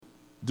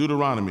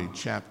Deuteronomy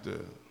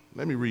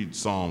let me read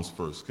Psalms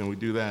first. Can we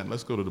do that?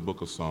 Let's go to the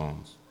book of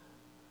Psalms,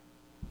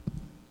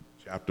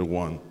 chapter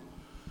 1.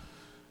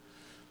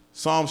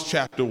 Psalms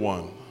chapter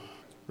 1.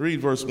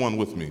 Read verse 1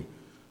 with me.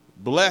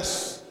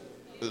 Blessed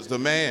is the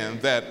man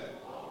that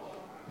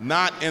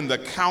not in the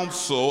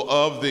counsel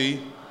of the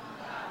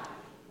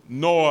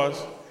nor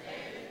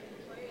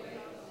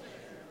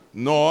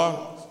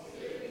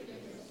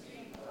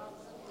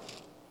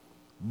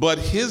but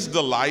his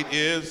delight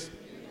is,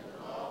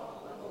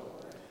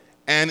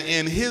 and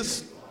in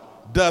his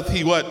doth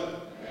he what?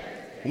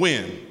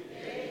 When?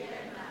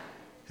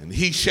 And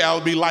he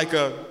shall be like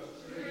a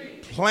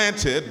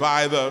planted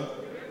by the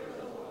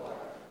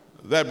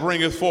that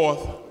bringeth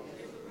forth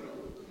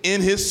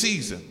in his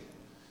season.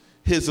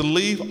 His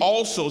leaf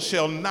also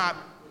shall not,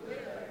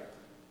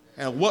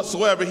 and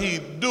whatsoever he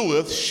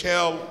doeth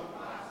shall.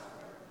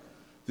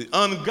 The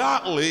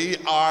ungodly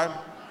are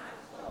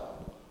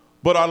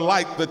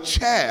like the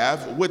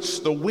chaff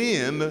which the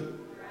wind.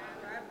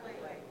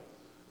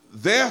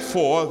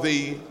 Therefore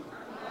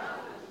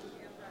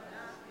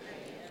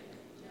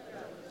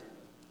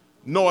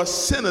nor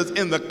sinners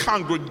in the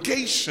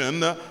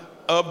congregation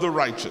of the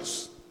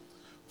righteous.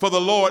 For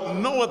the Lord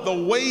knoweth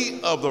the way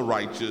of the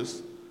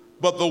righteous,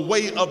 but the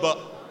way of the...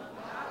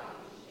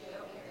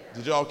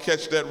 Did y'all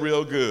catch that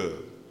real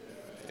good?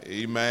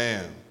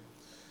 Amen.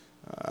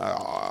 I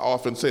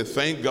often say,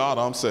 thank God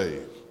I'm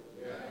saved.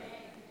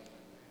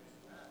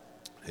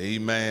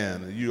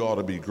 Amen. You ought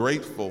to be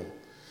grateful.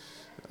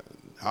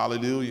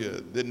 Hallelujah.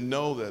 Didn't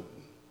know that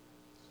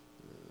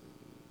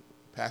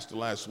Pastor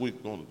last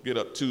week going to get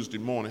up Tuesday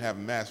morning, have a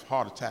massive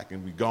heart attack,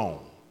 and be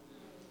gone.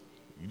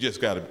 You just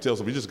got to tell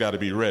somebody, you just got to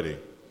be ready.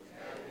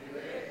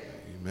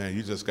 Amen.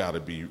 You just got to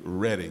be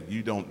ready.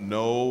 You don't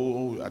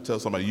know. I tell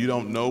somebody, you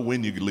don't know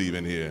when you leave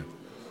in here.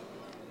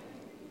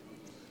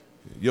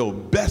 Your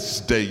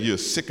best day, you're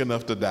sick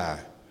enough to die.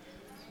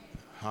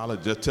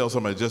 Hallelujah. Just tell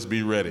somebody, just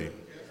be ready.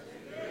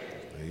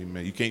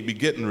 Amen. You can't be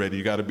getting ready.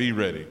 You got to be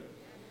ready.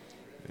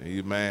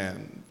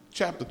 Amen.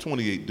 Chapter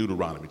 28,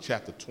 Deuteronomy.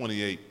 Chapter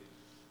 28,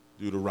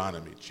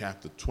 Deuteronomy.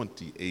 Chapter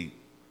 28,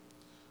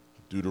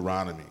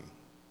 Deuteronomy.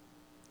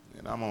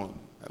 And I'm on.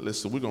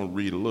 Listen, we're going to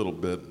read a little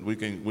bit.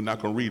 We're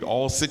not going to read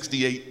all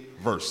 68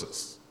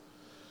 verses.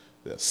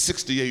 There are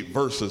 68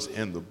 verses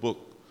in the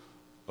book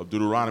of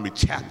Deuteronomy,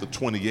 chapter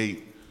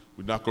 28.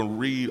 We're not going to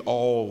read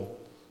all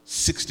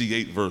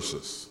 68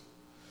 verses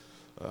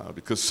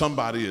because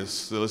somebody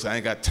is, listen, I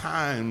ain't got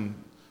time,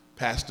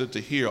 Pastor, to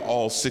hear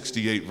all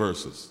 68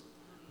 verses.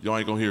 Y'all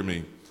ain't going to hear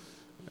me.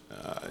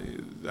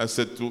 I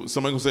said,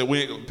 somebody going to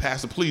say,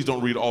 Pastor, please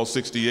don't read all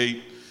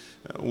 68.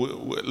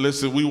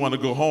 Listen, we want to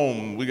go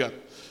home. We got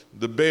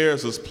the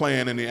Bears is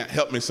playing in the,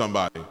 help me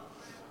somebody.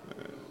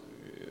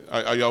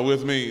 Are y'all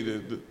with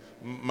me?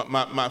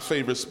 My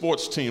favorite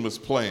sports team is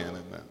playing.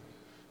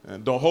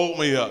 And don't hold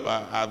me up.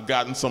 I've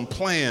gotten some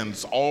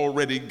plans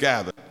already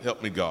gathered.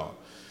 Help me, God.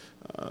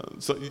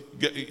 So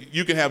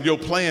you can have your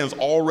plans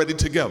already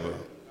together.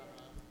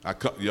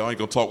 Y'all ain't going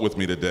to talk with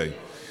me today.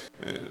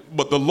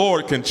 But the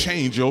Lord can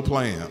change your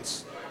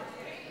plans.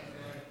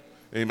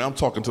 Amen. I'm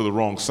talking to the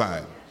wrong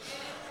side.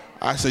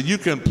 I said, you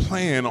can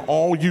plan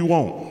all you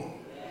want.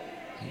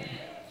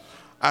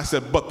 I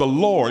said, but the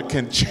Lord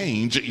can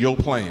change your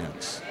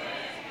plans.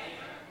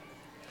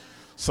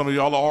 Some of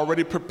y'all are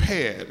already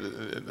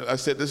prepared. I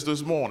said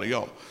this morning.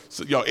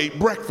 Y'all ate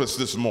breakfast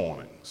this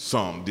morning.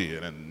 Some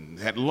did, and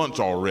had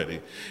lunch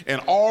already. And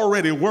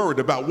already worried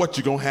about what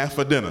you're going to have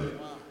for dinner.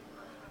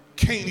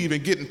 Can't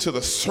even get into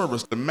the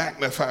service to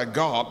magnify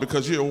God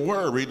because you're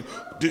worried,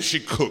 did she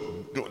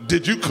cook?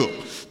 Did you cook?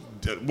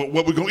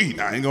 What we gonna eat?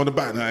 I ain't gonna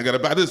buy it. I gotta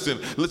buy this. And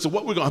listen,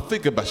 what we gonna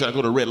think about? Should I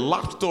go to Red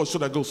Lobster or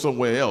should I go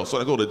somewhere else?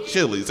 Should I go to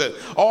Chili's?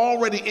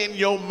 Already in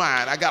your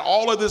mind, I got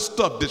all of this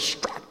stuff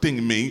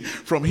distracting me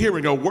from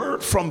hearing a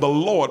word from the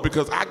Lord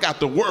because I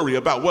got to worry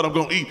about what I'm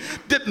gonna eat.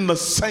 Didn't the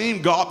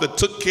same God that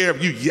took care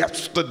of you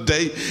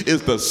yesterday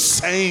is the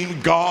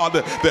same God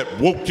that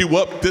woke you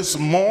up this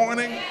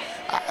morning?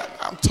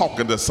 I'm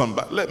talking to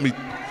somebody.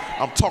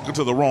 I'm talking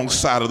to the wrong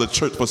side of the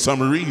church for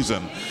some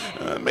reason.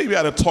 Maybe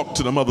I ought to talk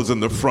to the mothers in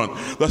the front.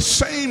 The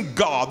same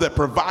God that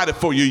provided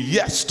for you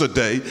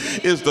yesterday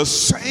is the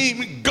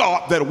same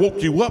God that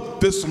woke you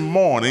up this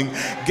morning,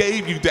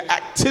 gave you the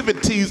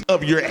activities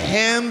of your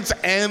hands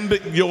and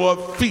your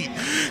feet.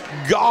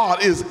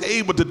 God is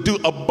able to do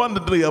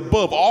abundantly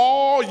above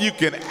all you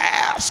can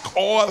ask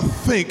or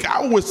think.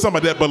 I wish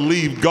somebody that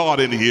believed God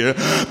in here,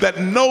 that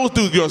knows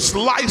through your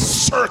life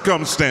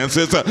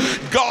circumstances,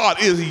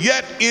 God is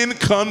yet in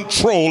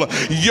control.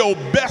 Your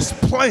best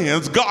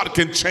plans, God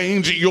can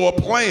change your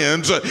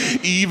plans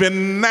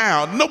even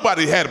now.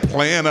 Nobody had a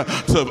plan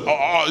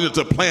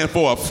to plan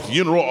for a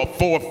funeral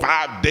 4 or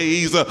 5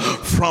 days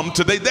from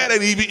today. That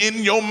ain't even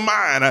in your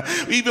mind.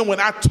 Even when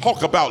I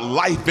talk about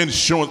life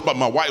insurance, but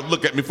my wife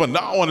look at me me fun.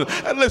 No,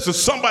 and listen,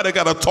 somebody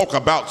got to talk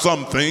about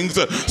some things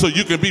so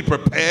you can be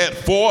prepared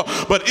for.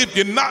 But if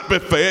you're not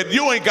prepared,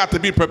 you ain't got to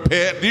be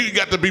prepared. You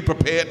got to be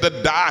prepared to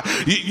die.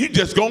 You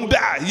just gonna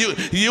die.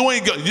 You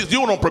ain't go, you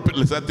don't prepare.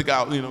 Listen, I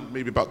think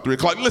maybe about 3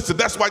 o'clock. Listen,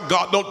 that's why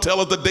God don't tell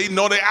us the day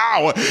nor the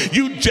hour.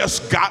 You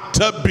just got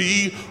to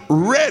be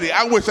ready.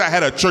 I wish I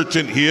had a church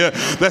in here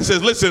that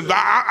says, listen,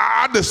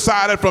 I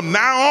decided from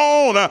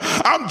now on,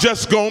 I'm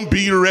just gonna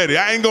be ready.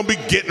 I ain't gonna be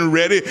getting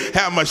ready,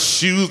 have my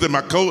shoes and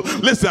my coat.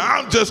 Listen,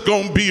 I'm just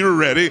gonna be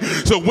ready.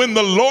 So when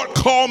the Lord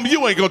called me,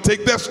 you ain't gonna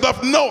take that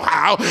stuff no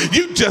how.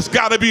 You just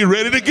gotta be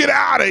ready to get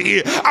out of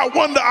here. I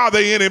wonder, are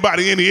there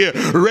anybody in here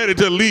ready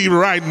to leave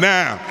right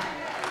now?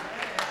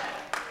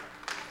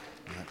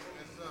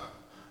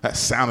 That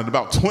sounded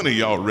about 20 of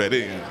y'all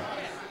ready.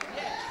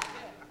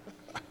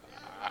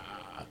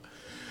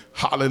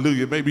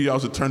 Hallelujah. Maybe y'all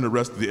should turn the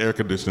rest of the air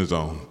conditioners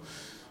on.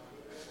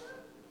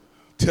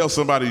 Tell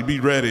somebody, be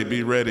ready,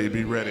 be ready,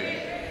 be ready.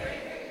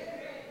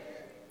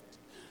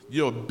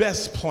 Your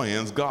best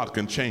plans, God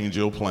can change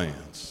your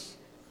plans.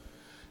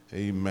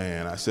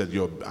 Amen. I said,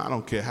 I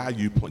don't care how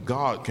you plan,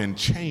 God can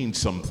change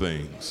some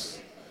things.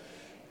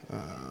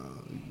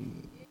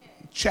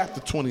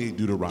 Chapter 28,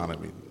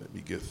 Deuteronomy. Let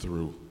me get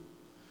through.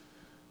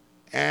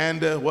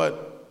 And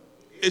what?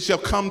 It shall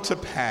come to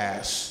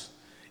pass,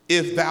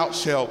 if thou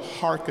shalt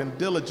hearken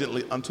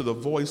diligently unto the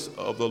voice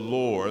of the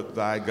Lord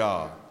thy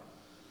God,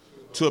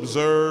 to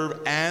observe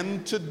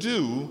and to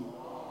do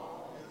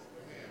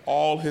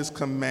all his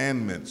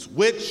commandments,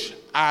 which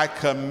I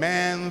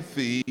command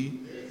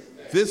thee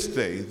this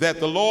day, that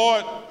the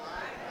Lord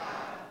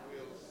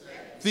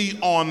thee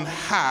on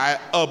high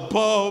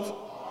above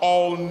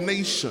all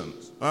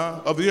nations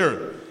of the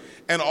earth.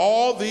 And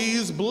all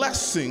these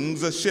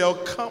blessings shall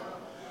come.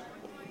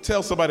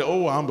 Tell somebody,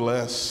 oh, I'm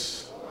blessed.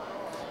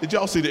 Did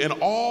y'all see that? And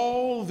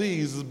all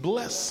these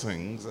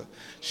blessings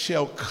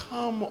shall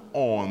come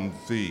on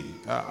thee.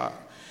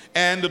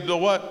 And the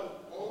what?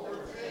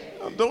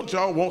 Don't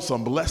y'all want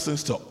some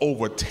blessings to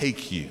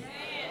overtake you?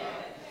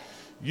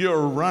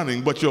 You're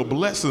running, but your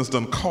blessings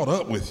done caught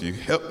up with you.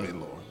 Help me,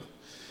 Lord.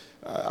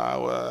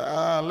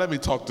 Let me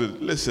talk to,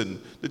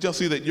 listen, did y'all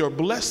see that your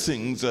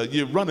blessings,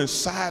 you're running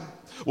side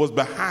was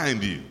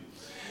behind you?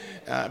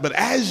 But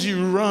as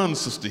you run,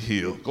 Sister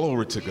Hill,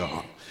 glory to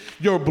God,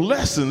 your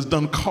blessings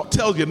done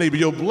tell your neighbor,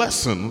 your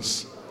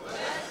blessings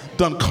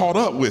done caught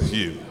up with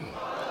you.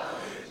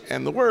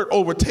 And the word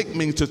overtake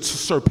means to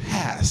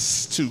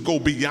surpass, to go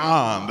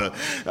beyond.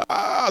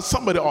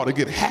 Somebody ought to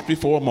get happy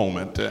for a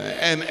moment.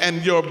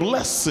 And your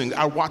blessing,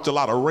 I watch a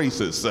lot of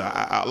races.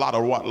 I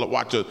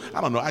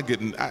don't know, I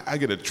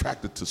get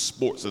attracted to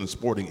sports and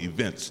sporting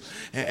events.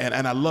 And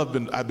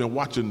I've been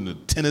watching the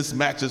tennis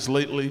matches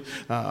lately.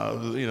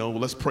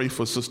 Let's pray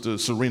for Sister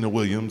Serena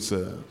Williams.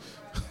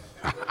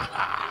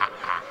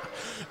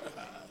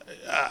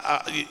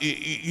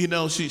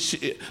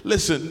 She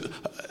listen,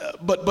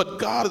 but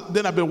God,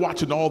 then I've been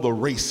watching all the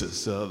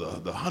races,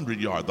 the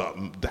 100-yard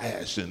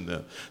dash and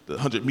the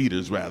 100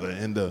 meters rather,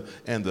 and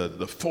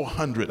the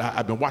 400.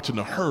 I've been watching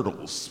the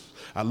hurdles.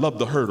 I love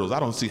the hurdles. I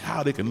don't see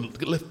how they can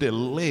lift their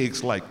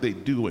legs like they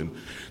do and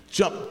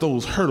jump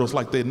those hurdles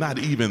like they're not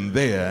even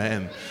there,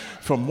 and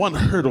from one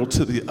hurdle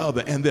to the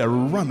other, and they're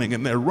running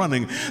and they're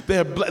running.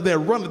 They're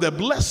running. They're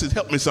blessed.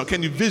 Help me, son.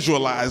 Can you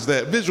visualize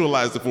that?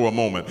 Visualize it for a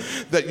moment.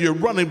 That you're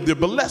running. The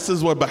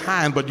blessings were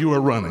behind, but you were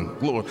running.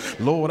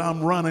 Lord,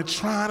 I'm running,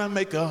 trying to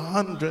make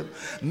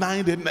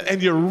 190,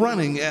 and you're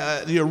running.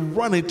 You're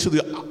running to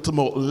the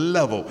optimal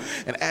level.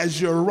 And as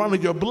you're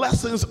running, your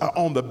blessings are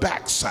on the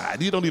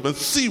backside. You don't even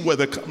see where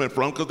they're coming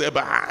from because they're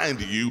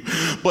behind you.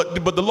 But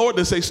the Lord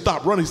didn't say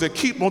stop running. He said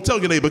keep on. Tell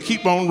your neighbor,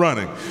 keep on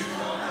running.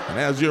 And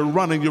as you're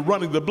running,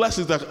 the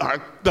blessings that are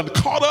done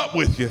caught up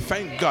with you.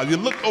 Thank God. You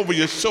look over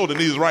your shoulder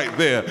and he's right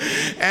there.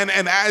 And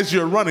as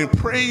you're running,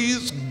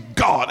 praise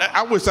God.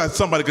 I wish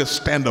somebody could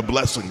stand a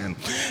blessing.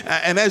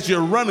 And as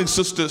you're running,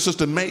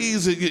 Sister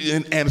Mays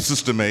and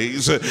Sister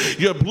Mays,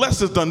 your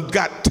blessings done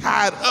got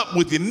tied up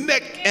with you,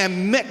 neck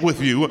and neck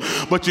with you.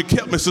 But you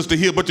kept me, Sister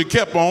Hill, but you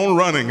kept on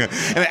running.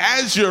 And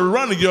as you're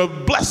running, your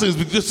blessings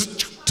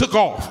just took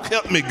off.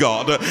 Help me,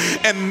 God.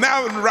 And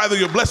now rather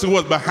your blessing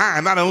was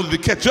behind, not only to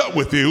catch up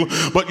with you,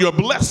 but your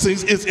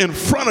blessings is in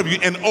front of you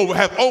and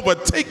have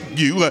overtaken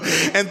you.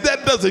 And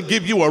that doesn't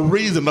give you a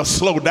reason to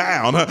slow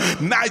down.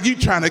 Now you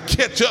trying to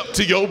catch up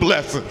to your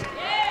blessing.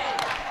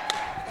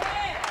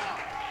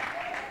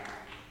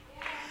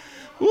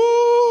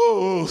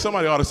 Ooh,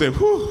 somebody ought to say,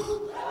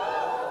 whew.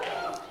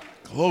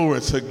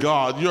 Glory to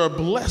God. Your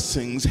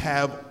blessings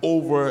have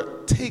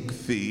overtaken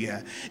thee.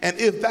 And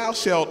if thou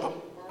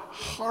shalt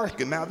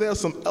hearken. Now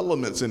there's some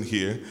elements in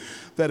here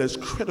that is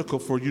critical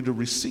for you to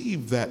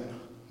receive that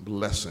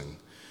blessing.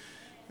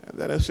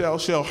 That it shall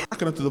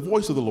hearken unto the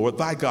voice of the Lord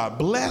thy God.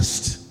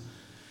 Blessed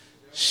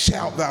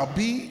shalt thou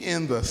be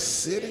in the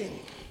city,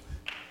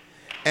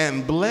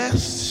 and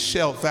blessed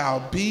shalt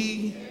thou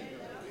be.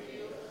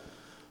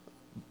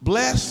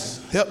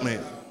 Blessed, help me,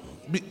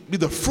 be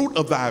the fruit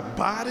of thy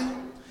body,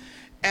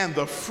 and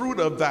the fruit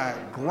of thy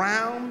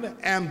ground,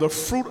 and the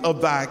fruit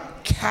of thy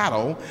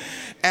cattle,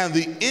 and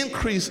the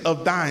increase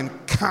of thine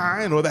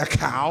kine, or thy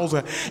cows,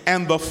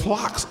 and the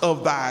flocks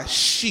of thy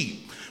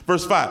sheep.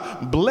 Verse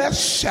 5,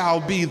 blessed shall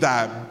be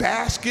thy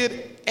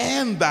basket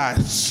and thy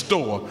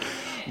store.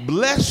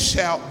 Blessed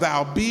shalt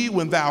thou be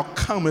when thou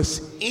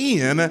comest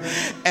in,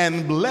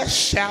 and blessed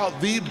shalt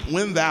thee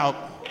when thou...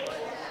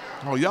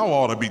 Oh, y'all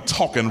ought to be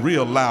talking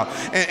real loud.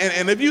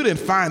 And if you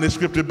didn't find this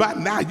scripture by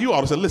now, you ought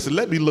to say, listen,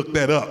 let me look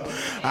that up.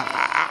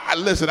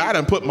 Listen, I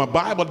didn't put my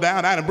Bible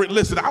down.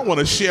 Listen, I want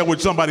to share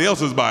with somebody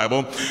else's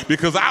Bible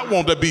because I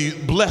want to be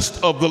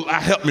blessed of the...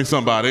 Help me,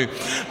 somebody.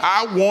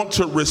 I want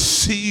to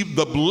receive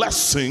the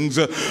blessings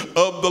of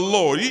the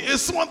Lord.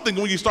 It's one thing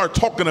when you start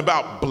talking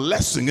about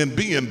blessing and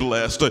being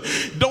blessed.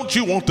 Don't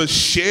you want to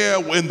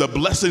share in the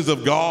blessings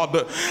of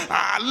God?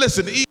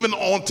 Listen, even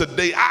on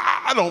today,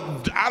 I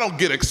don't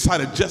get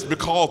excited just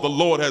because the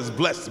Lord has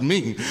blessed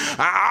me.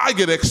 I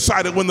get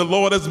excited when the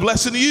Lord is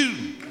blessing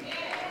you.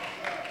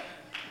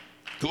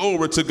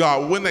 Glory to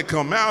God. When they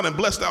come out, and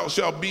blessed thou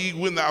shalt be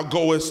when thou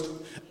goest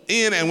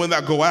in and when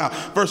thou go out.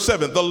 Verse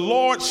 7, the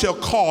Lord shall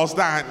cause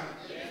thine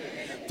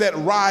that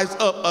rise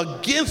up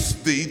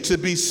against thee to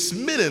be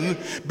smitten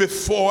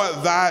before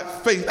thy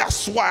face.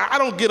 That's why I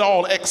don't get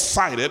all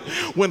excited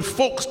when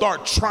folks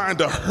start trying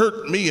to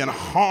hurt me and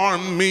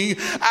harm me.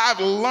 I've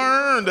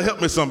learned, help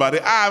me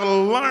somebody, I've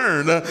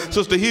learned,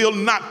 Sister Hill,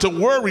 not to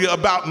worry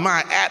about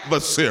my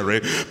adversary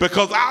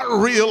because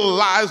I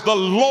realize the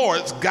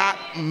Lord's got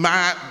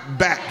my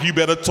back. You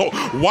better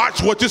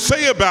watch what you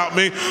say about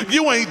me.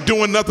 You ain't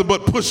doing nothing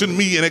but pushing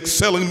me and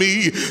excelling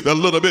me a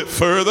little bit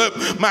further.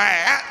 My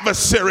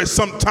adversary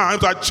sometimes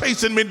are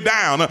chasing me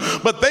down,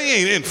 but they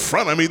ain't in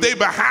front of me. They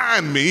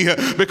behind me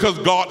because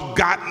God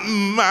got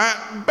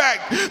my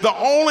back. The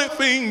only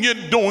thing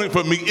you're doing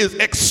for me is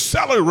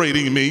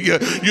accelerating me.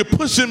 You're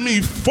pushing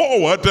me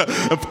forward,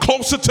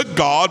 closer to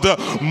God,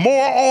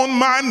 more on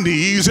my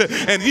knees.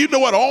 And you know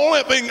what? The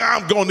only thing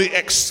I'm going to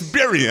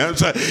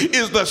experience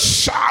is the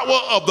shower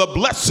of the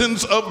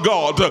blessings of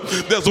God.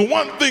 There's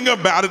one thing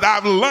about it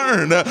I've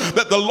learned,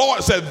 that the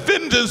Lord said,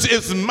 vengeance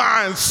is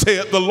mine,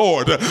 said the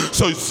Lord.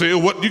 So say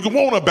what you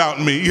want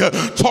about me.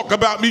 Talk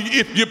about me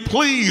if you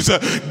please.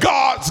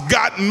 God's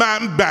got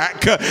my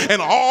back, and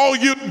all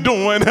you're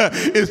doing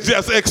is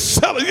just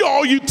excelling.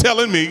 All you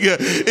telling me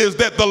is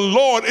that the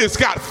Lord has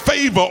got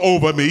favor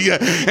over me,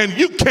 and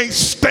you can't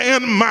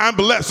stand my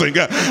blessing.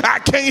 I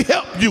can't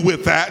help you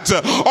with that.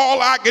 All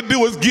I can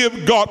do is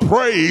give God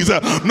praise.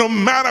 No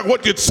matter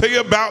what you say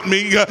about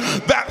me,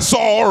 that's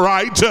all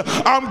right.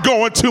 I'm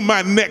going to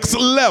my next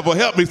level.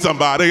 Help me,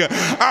 somebody.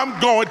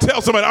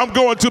 Tell somebody, I'm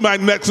going to my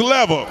next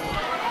level.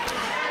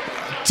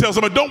 Tell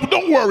somebody,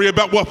 don't worry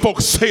about what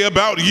folks say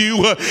about you.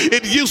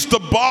 It used to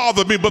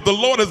bother me, but the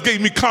Lord has gave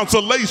me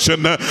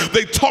consolation.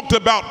 They talked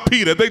about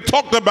Peter. They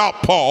talked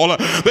about Paul.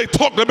 They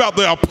talked about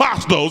the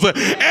apostles.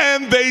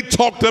 And they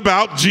talked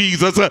about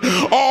Jesus.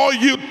 All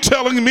you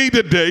telling me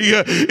today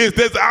is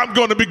that I'm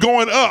going to be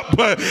going up.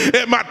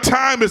 And my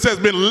time has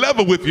been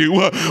level with you,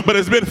 but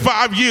it's been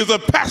 5 years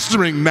of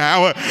pastoring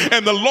now.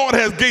 And the Lord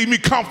has gave me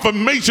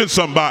confirmation,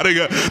 somebody,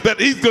 that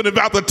he's going to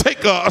about to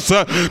take us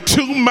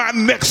to my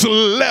next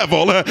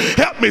level.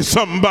 Help me,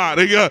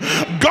 somebody.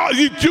 God,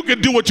 you can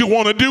do what you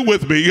want to do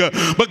with me,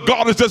 but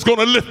God is just going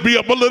to lift me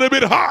up a little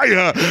bit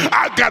higher.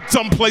 I got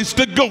some place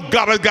to go.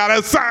 God has got an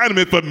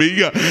assignment for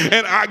me,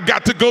 and I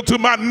got to go to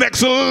my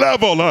next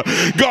level.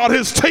 God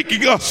is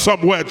taking us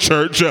somewhere,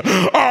 church.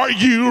 Are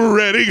you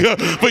ready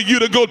for you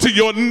to go to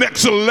your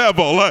next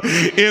level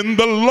in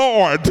the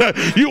Lord?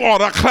 You ought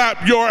to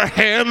clap your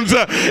hands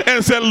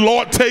and say,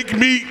 Lord, take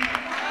me.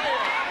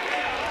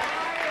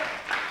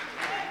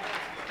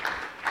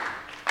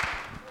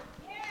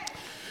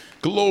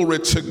 Glory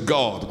to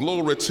God.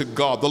 Glory to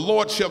God. The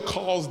Lord shall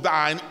cause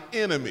thine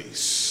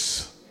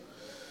enemies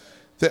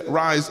that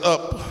rise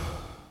up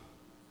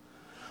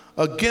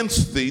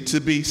against thee to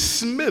be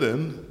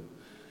smitten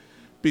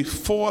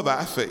before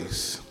thy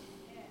face.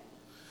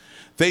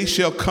 They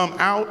shall come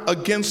out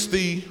against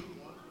thee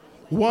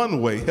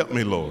one way, help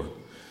me, Lord,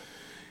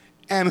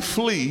 and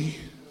flee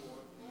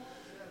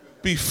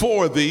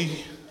before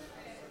thee.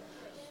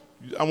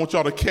 I want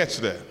y'all to catch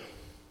that.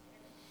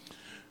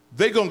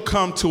 They're going to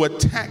come to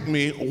attack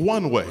me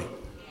one way.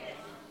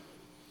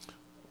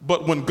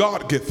 But when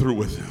God gets through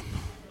with them,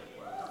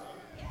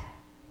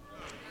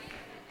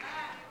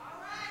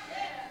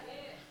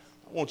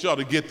 I want y'all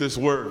to get this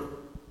word.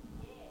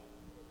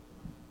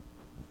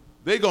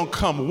 They're going to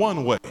come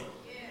one way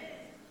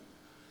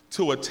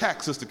to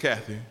attack Sister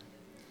Kathy,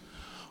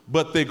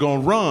 but they're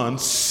going to run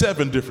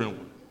 7 different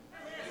ways.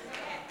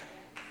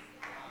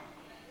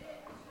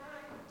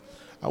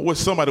 I wish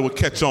somebody would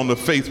catch on to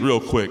faith real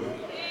quick.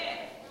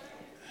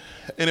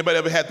 Anybody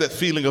ever had that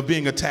feeling of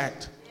being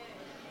attacked?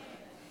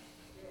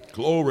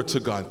 Glory to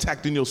God.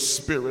 Attacked in your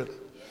spirit.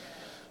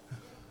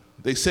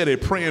 They say they're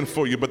praying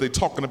for you, but they're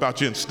talking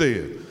about you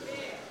instead.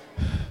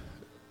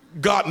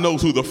 God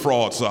knows who the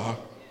frauds are.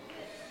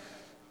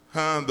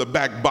 The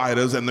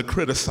backbiters and the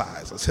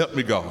criticizers. Help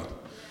me, God.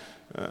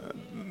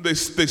 they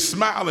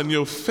smile in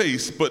your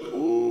face, but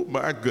oh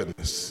my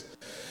goodness,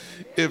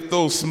 if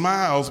those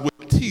smiles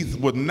with teeth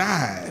were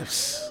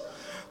knives,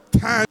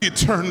 time you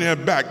turn their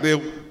back,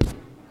 they'll,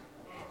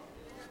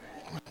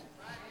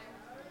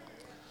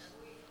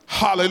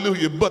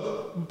 hallelujah,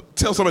 but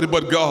tell somebody,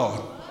 but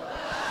God.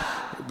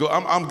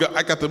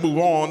 I got to move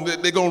on.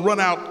 They're going to run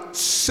out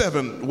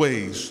 7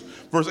 ways.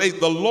 Verse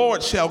 8, the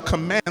Lord shall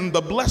command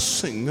the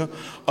blessing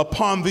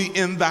upon thee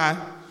in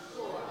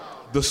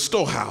the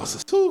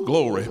storehouses. Oh,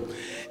 glory.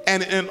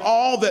 And in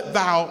all that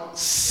thou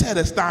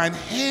settest thine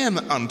hand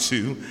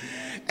unto,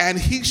 and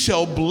he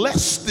shall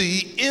bless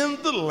thee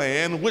in the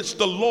land which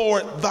the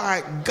Lord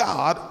thy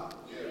God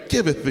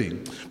giveth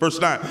thee. Verse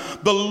 9,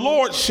 the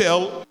Lord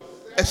shall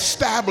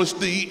establish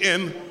thee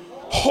in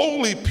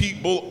holy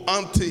people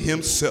unto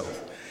himself,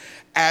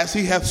 as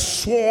he hath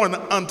sworn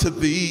unto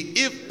thee,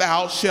 if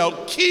thou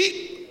shalt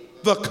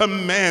keep the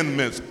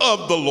commandments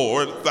of the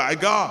Lord thy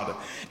God,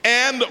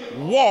 and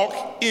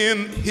walk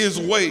in his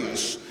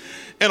ways.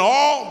 And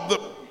all the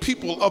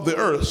people of the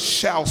earth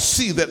shall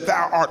see that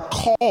thou art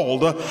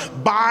called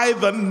by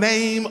the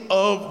name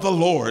of the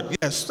Lord.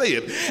 Yes, say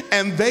it.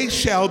 And they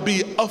shall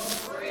be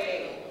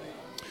afraid.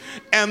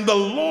 And the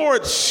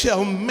Lord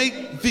shall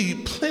make thee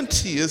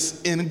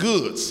plenteous in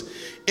goods,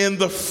 in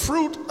the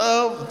fruit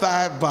of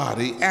thy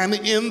body, and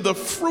in the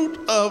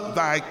fruit of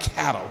thy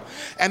cattle,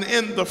 and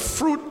in the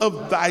fruit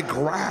of thy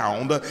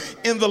ground,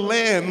 in the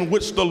land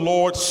which the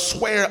Lord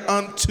sware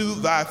unto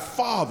thy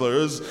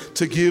fathers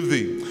to give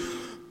thee.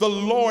 The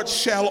Lord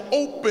shall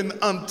open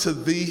unto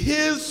thee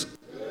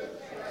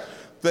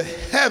the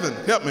heaven,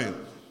 help me,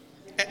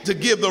 to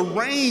give the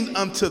rain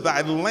unto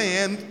thy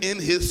land in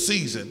his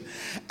season,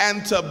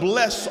 and to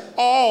bless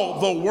all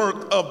the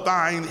work of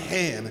thine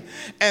hand.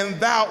 And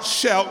thou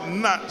shalt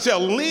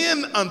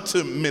lend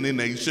unto many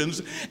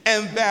nations,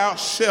 and thou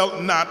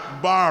shalt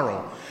not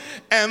borrow.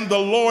 And the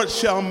Lord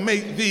shall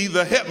make thee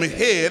the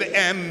head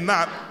and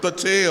not the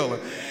tail.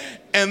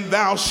 And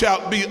thou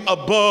shalt be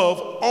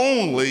above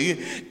only,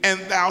 and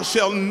thou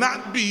shalt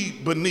not be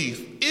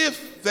beneath,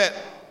 if that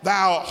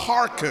thou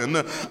hearken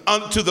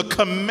unto the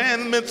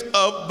commandments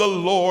of the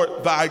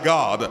Lord thy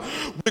God,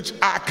 which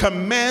I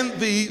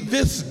command thee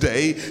this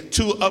day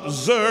to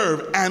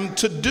observe and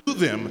to do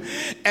them.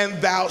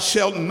 And thou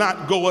shalt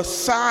not go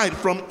aside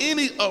from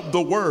any of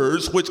the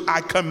words which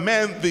I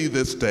command thee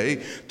this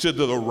day, to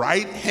the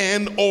right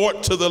hand or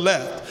to the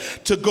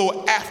left, to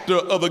go after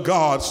other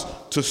gods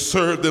to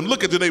serve them.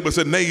 Look at your neighbor and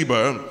say,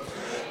 neighbor,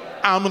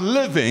 I'm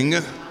living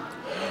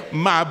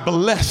my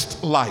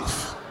blessed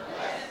life.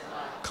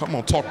 Come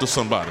on, talk to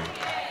somebody.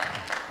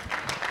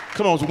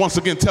 Come on, once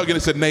again, tell you, they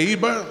said,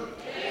 neighbor,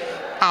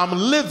 I'm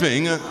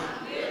living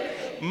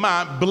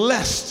my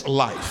blessed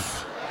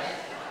life.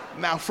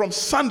 Now, from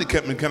Sunday,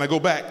 can I go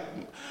back?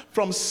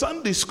 From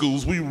Sunday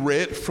schools, we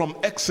read from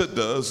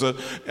Exodus in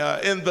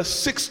the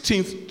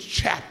 16th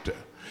chapter.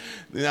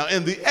 Now,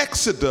 in the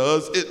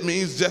Exodus, it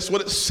means just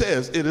what it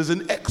says. It is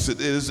an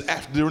exit. It is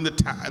after, during the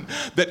time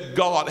that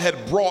God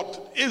had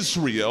brought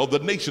Israel, the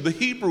nation, the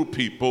Hebrew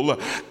people,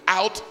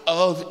 out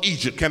of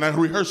Egypt. Can I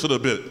rehearse it a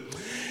bit?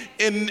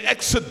 In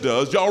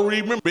Exodus, y'all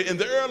remember in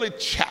the early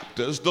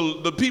chapters,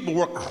 the people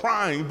were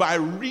crying by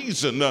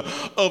reason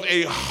of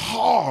a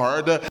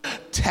hard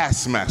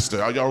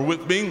taskmaster. Are y'all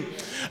with me?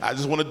 I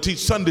just want to teach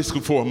Sunday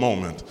school for a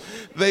moment.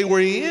 They were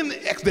in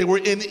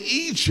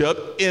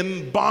Egypt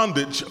in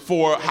bondage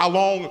for how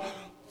long?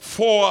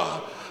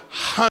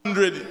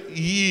 400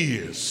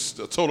 years.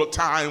 The total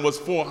time was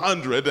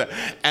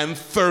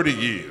 430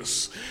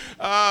 years.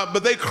 But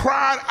they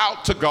cried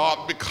out to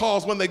God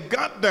because when they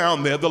got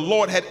down there, the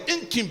Lord had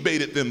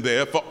incubated them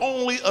there for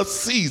only a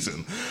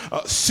season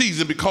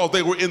because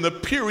they were in the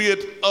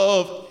period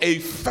of a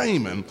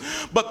famine.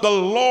 But the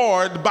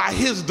Lord, by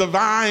his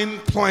divine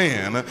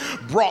plan,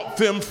 brought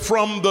them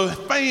from the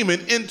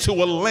famine into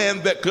a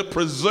land that could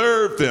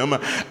preserve them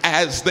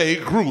as they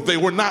grew. They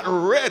were not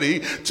ready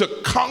to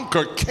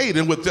conquer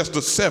Canaan with just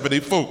the 70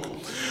 folk.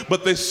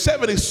 But the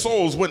 70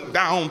 souls went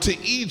down to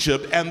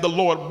Egypt, and the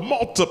Lord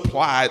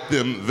multiplied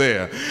them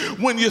there.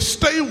 When you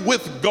stay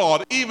with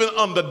God, even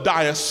under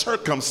dire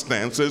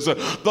circumstances,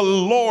 the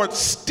Lord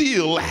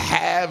still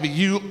have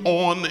you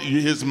on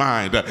his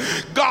mind.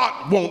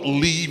 God won't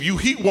leave you.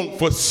 He won't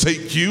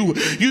forsake you.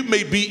 You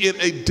may be in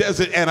a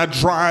desert and a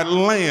dry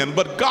land,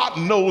 but God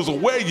knows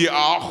where you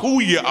are,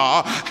 who you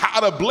are,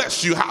 how to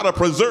bless you, how to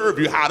preserve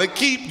you, how to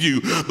keep you.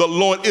 The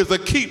Lord is a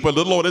keeper.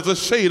 The Lord is a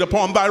shade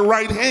upon thy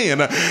right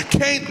hand.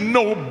 Can't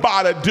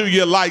nobody do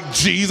you like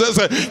Jesus.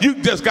 You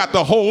just got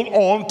to hold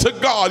on to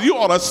God. You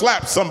ought to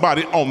slap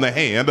somebody on the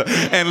hand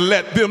and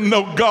let them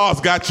know God's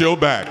got your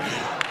back.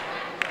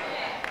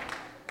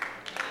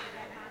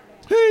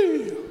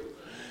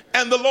 And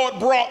and the Lord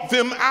brought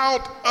them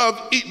out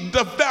of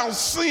Thou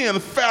sin.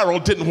 Pharaoh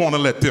didn't want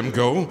to let them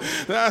go,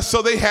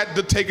 so they had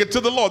to take it to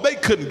the Lord. They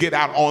couldn't get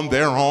out on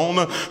their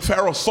own.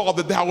 Pharaoh saw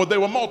that they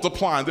were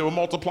multiplying. They were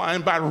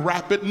multiplying by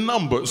rapid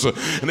numbers,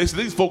 and they said,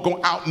 these folk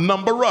going to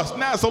outnumber us.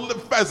 Now, so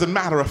as a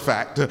matter of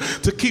fact,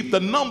 to keep the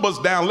numbers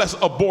down, let's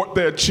abort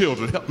their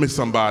children. Help me,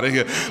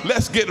 somebody.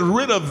 Let's get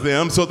rid of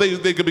them so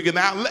they can begin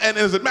out. And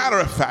as a matter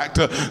of fact,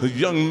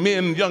 young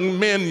men,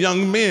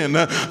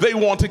 they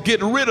want to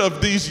get rid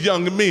of these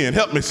young men.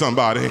 Help me,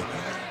 somebody.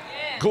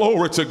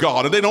 Glory to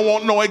God. And they don't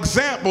want no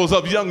examples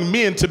of young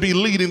men to be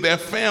leading their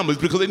families,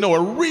 because they know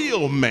a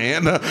real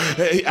man,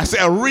 I say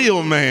a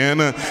real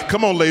man,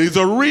 come on ladies,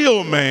 a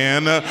real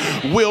man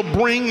will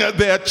bring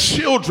their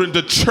children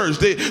to church.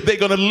 They're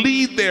going to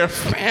lead their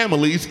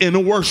families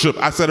in worship.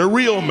 I said a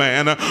real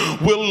man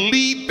will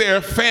lead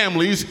their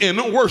families in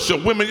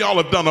worship. Women,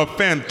 y'all have done a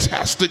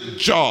fantastic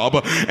job,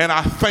 and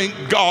I thank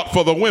God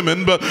for the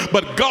women,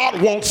 but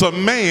God wants a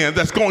man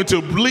that's going to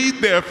lead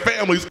their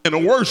families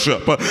in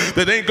worship,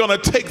 that ain't going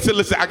to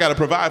listen, I got to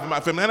provide for my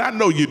family, and I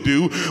know you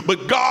do,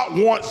 but God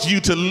wants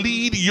you to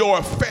lead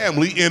your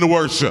family in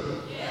worship.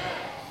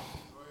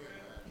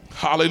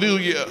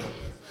 Hallelujah.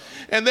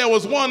 And there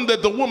was one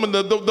that the woman,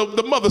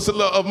 the mother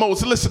of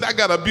Moses, listen, I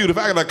got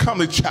a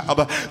comely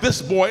child.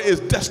 This boy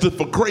is destined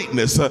for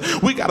greatness.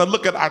 We got to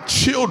look at our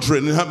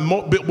children,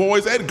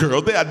 boys and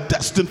girls. They are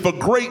destined for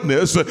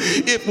greatness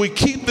if we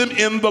keep them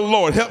in the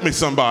Lord. Help me,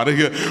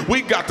 somebody.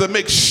 We got to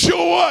make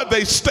sure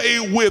they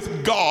stay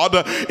with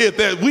God.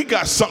 We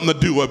got something to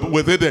do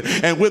with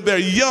it. And when they're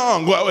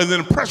young and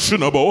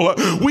impressionable,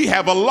 we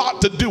have a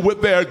lot to do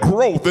with their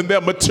growth and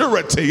their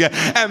maturity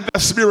and their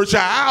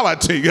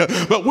spirituality.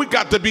 But we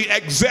got to be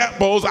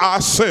examples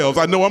ourselves.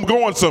 I know I'm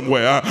going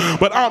somewhere,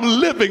 but I'm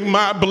living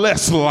my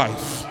blessed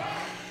life.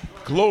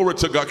 Glory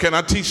to God. Can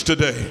I teach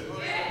today?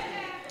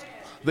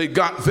 They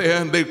got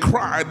there and they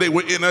cried. They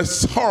were in a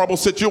horrible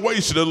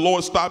situation. The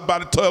Lord stopped by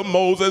to tell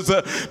Moses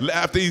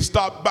after he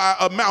stopped by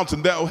a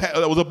mountain that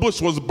was a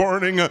bush was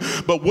burning,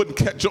 but wouldn't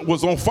catch up,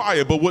 was on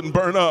fire, but wouldn't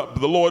burn up.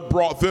 The Lord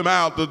brought them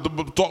out.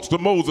 Talks to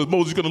Moses.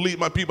 Moses, you're going to lead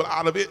my people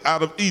out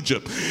of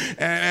Egypt.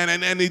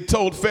 And he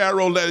told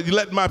Pharaoh,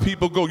 let my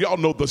people go. Y'all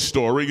know the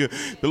story.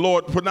 The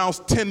Lord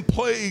pronounced 10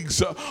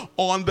 plagues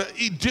on the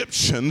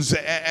Egyptians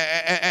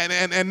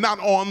and not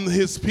on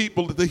his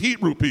people, the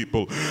Hebrew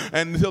people,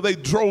 until they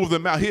drove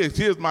them out.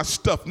 Here's my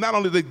stuff. Not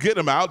only did they get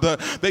them out,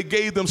 they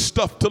gave them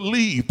stuff to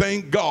leave.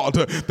 Thank God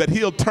that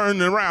he'll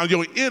turn around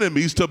your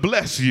enemies to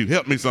bless you.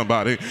 Help me,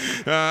 somebody.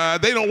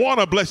 They don't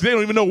want to bless you. They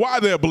don't even know why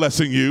they're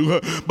blessing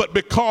you. But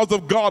because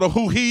of God, of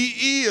who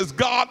he is,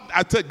 God,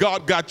 I said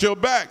God got your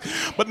back.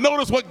 But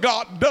notice what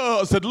God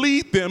does to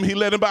lead them. He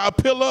led them by a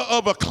pillar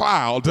of a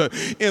cloud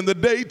in the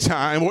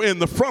daytime or in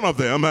the front of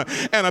them,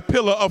 and a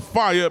pillar of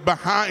fire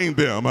behind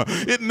them.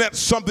 Isn't that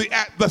something?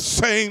 At the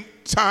same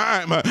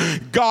time,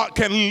 God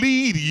can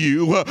lead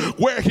you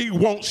where he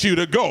wants you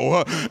to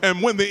go.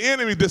 And when the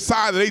enemy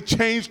decided they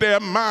changed their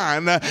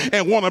mind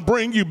and want to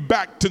bring you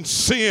back to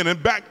sin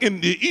and back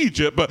into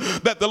Egypt,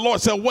 that the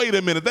Lord said, wait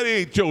a minute, they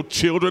ain't your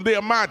children, they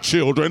are my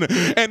children.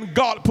 And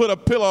God put a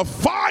pillar of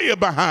fire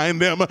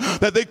behind them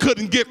that they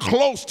couldn't get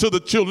close to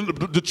the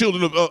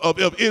children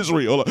of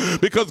Israel,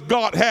 because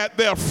God had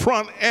their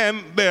front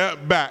and their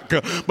back.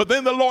 But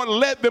then the Lord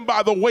led them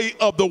by the way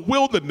of the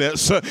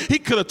wilderness. He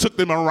could have took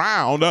them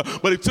around,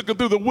 but he took them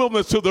through the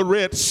wilderness to the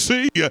Red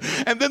Sea.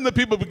 And then the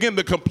people begin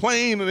to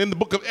complain, and in the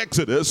book of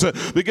Exodus,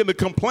 begin to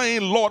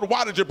complain, Lord,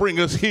 why did you bring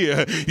us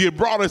here? You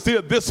brought us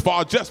here this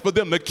far just for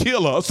them to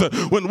kill us.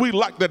 When we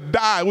like to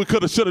die, we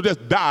should have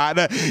just died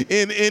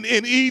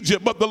in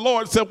Egypt. But the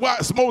Lord said,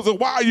 Moses,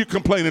 why are you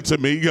complaining to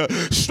me?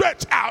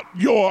 Stretch out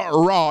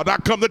your rod. I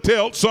come to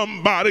tell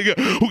somebody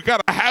who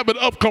got a habit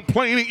of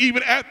complaining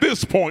even at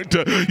this point.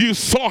 You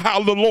saw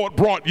how the Lord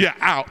brought you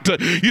out.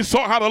 You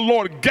saw how the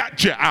Lord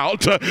got you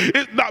out.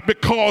 It's not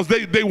because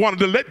they wanted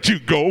to let you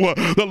go.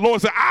 The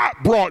Lord said, I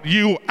brought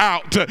you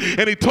out.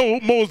 And he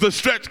told Moses to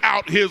stretch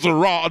out his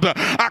rod.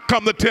 I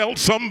come to tell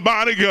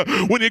somebody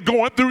when you're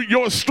going through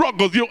your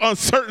struggles, your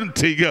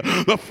uncertainty,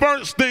 the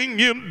first thing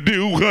you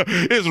do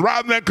is,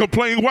 rather than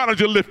complain, why don't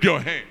you lift your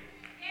hand?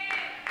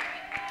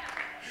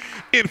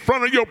 In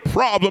front of your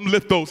problem,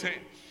 lift those hands.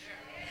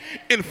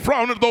 In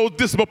front of those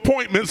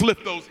disappointments,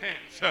 lift those hands.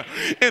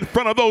 In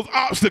front of those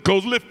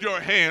obstacles, lift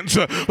your hands.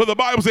 For the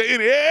Bible says,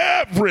 in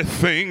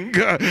everything,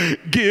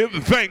 give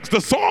thanks.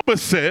 The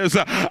psalmist says,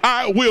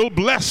 I will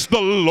bless the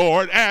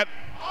Lord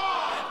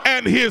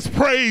and his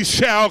praise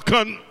shall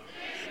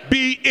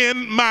be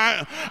in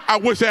my, I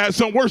wish I had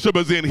some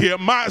worshipers in here.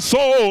 My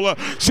soul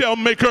shall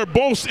make her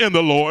boast in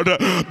the Lord.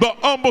 The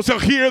humble shall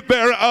hear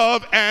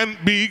thereof and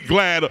be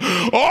glad.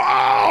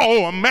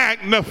 Oh,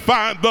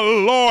 magnify the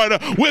Lord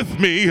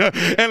with me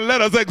and let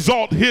us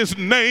exalt his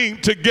name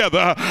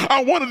together.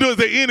 I want to know, is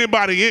there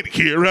anybody in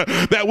here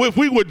that if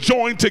we would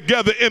join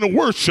together in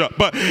worship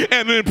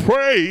and in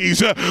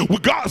praise,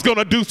 what God's going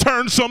to do,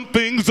 turn some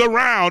things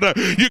around.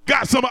 You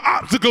got some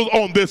obstacles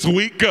on this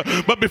week,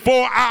 but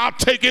before I'll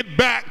take it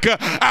back back.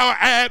 I'll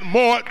add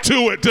more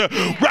to it.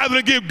 Rather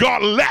than give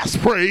God less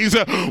praise,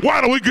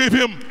 why don't we give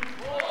him,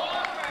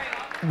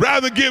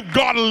 rather than give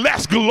God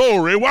less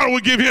glory, why don't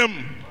we give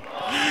him,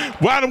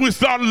 why don't we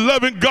start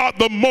loving God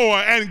the more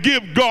and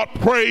give God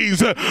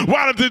praise?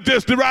 Why don't you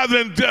just,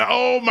 rather than,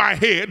 oh my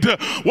head,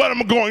 what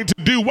am I going to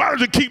do? Why don't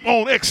you keep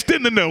on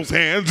extending those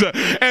hands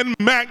and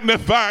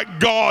magnify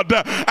God?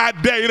 I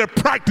dare you to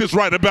practice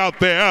right about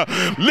there.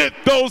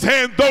 Lift those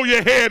hands, throw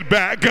your head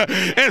back,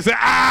 and say,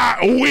 I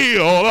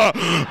will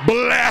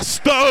bless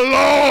the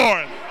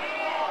Lord.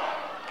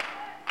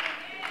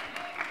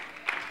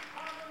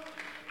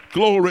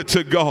 Glory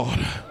to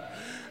God.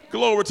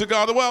 Glory to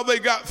God. Well, they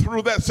got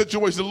through that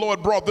situation. The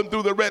Lord brought them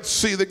through the Red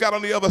Sea. They got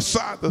on the other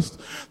side.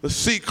 The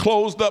sea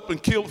closed up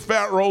and killed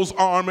Pharaoh's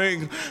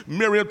army.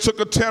 Miriam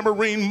took a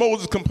tambourine.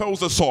 Moses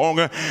composed a song,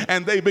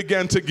 and they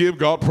began to give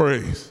God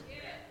praise.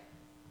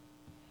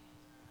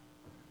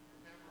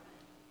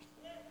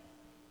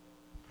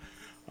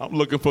 I'm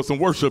looking for some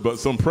worship, but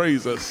some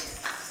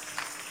praises.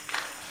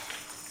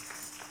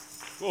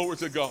 Glory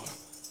to God.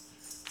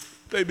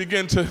 They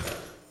began to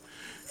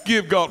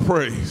give God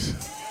praise.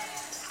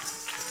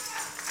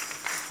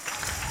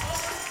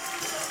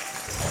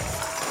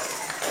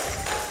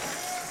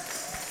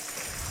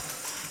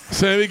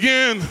 Say it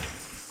again,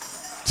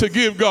 to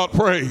give God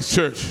praise,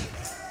 church.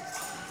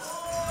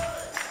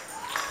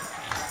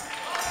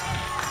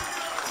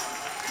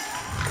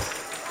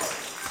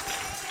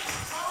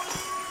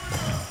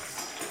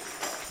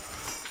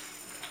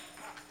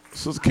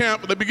 So it's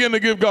camp, they begin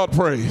to give God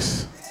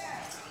praise.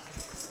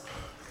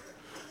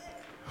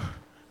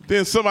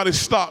 Then somebody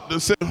stopped and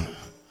said,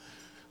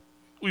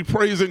 we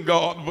praising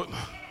God,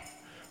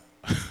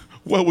 but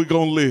where we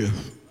gonna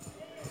live?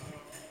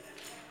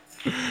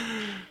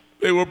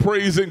 They were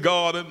praising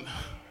God, and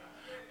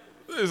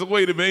there's a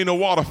way to be, ain't no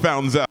water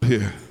fountains out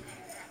here.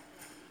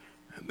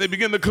 They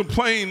begin to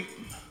complain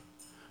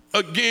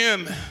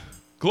again,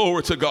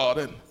 glory to God,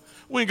 and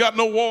we ain't got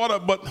no water,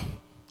 but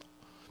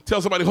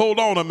tell somebody, hold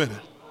on a minute.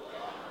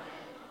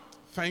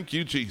 Thank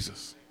you,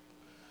 Jesus.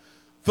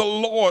 The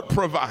Lord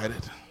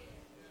provided.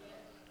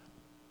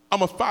 I'm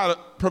going to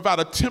provide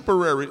a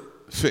temporary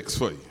fix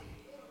for you,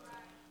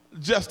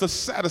 just to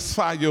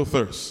satisfy your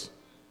thirst.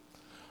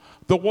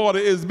 The water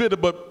is bitter,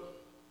 but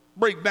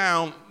break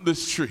down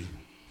this tree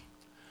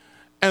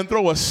and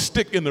throw a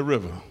stick in the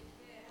river.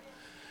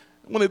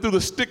 When they threw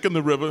the stick in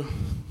the river,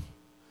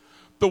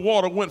 the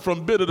water went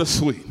from bitter to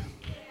sweet.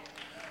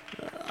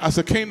 I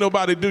said, can't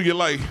nobody do you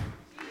like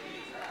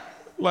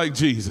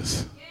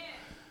Jesus.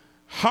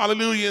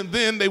 Hallelujah. And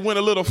then they went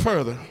a little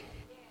further.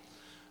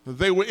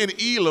 They were in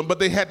Elim, but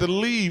they had to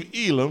leave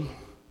Elim.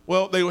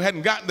 Well, they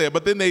hadn't gotten there,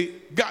 but then they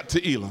got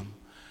to Elim.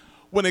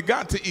 When they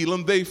got to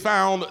Elim, they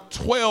found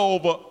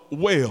 12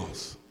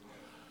 wells,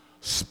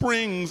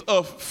 springs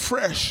of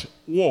fresh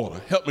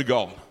water. Help me,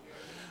 God.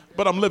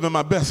 But I'm living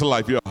my best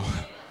life, y'all.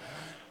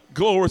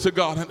 Glory to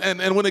God.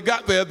 And when they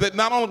got there, that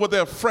not only were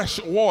there fresh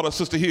water,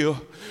 Sister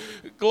Hill,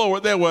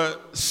 glory, there were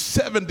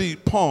 70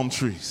 palm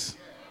trees,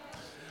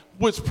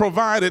 which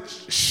provided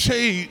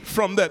shade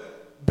from that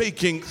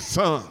baking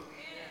sun.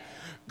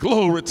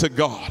 Glory to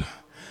God.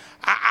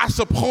 I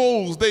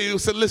suppose they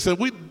said, listen,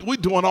 we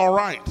doing all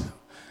right,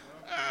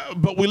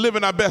 but we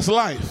living our best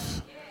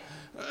life.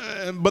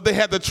 But they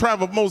had to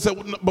travel. Moses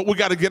said, but we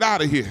got to get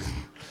out of here.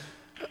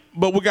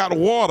 But we got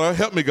water,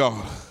 help me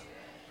God,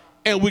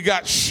 and we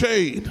got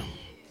shade.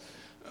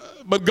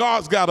 But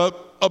God's got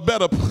a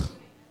better,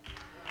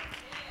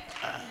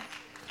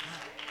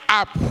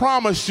 I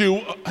promise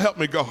you, help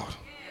me God,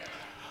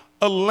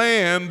 a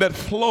land that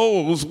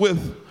flows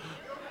with,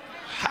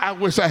 I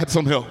wish I had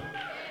some help.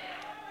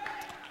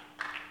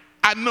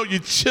 I know you're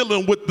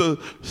chilling with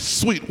the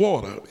sweet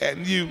water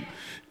and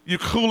you're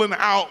cooling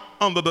out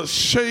under the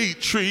shade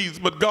trees,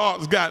 but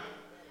God's got,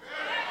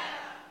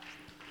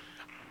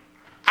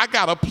 I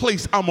got a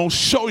place I'm going to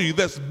show you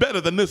that's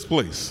better than this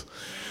place.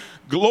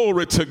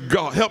 Glory to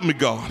God. Help me,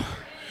 God.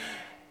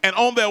 And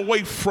on their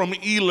way from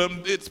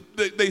Elim,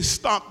 they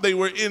stopped. They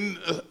were in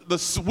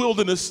the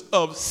wilderness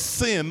of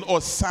Sin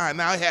or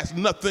Sinai. It has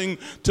nothing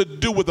to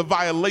do with the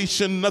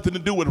violation, nothing to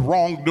do with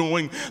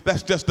wrongdoing.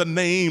 That's just the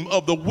name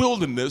of the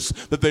wilderness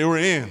that they were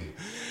in.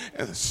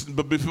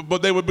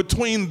 But they were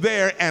between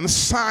there and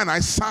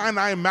Sinai,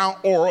 Mount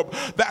Oreb.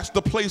 That's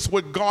the place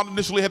where God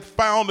initially had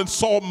found and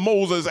saw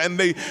Moses, and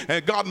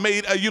God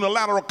made a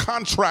unilateral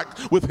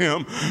contract with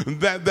him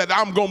that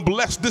I'm going to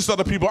bless this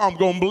other people. I'm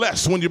going to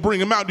bless. When you bring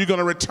them out, you're going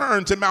to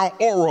return to Mount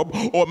Oreb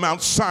or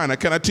Mount Sinai.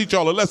 Can I teach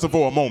y'all a lesson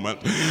for a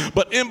moment?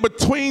 But in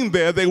between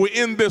there, they were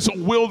in this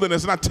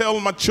wilderness, and I tell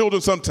my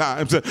children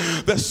sometimes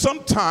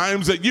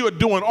that you are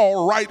doing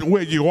all right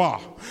where you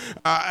are.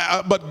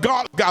 But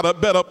God got a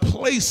better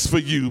place for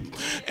you.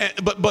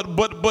 But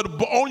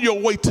on your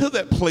way to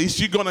that place,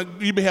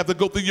 you may have to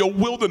go through your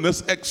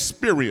wilderness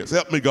experience.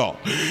 Help me, God.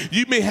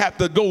 You may have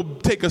to go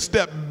take a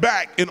step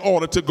back in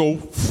order to go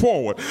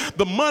forward.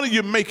 The money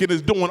you're making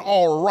is doing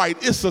all right.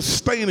 It's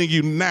sustaining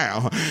you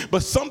now.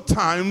 But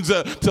sometimes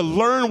to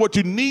learn what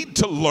you need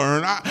to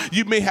learn,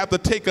 you may have to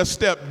take a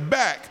step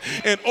back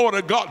in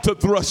order God to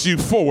thrust you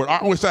forward.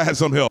 I wish I had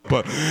some help.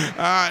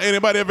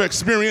 Anybody ever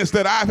experienced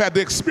that? I've had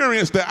the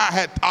experience that I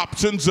had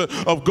options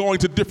of going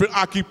to different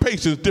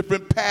occupations,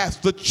 different paths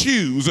to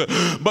choose.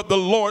 But the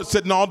Lord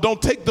said, no,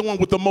 don't take the one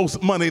with the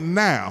most money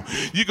now.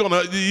 You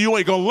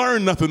ain't gonna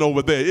learn nothing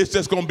over there. It's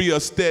just gonna be a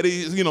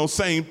steady,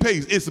 same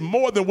pace. It's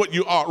more than what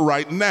you are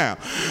right now.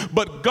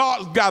 But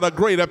God's got a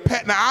greater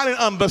path. Now, I didn't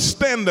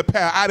understand the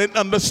path. I didn't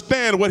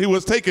understand what he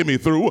was taking me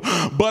through,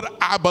 but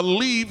I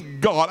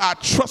believed God. I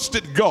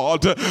trusted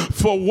God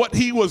for what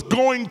he was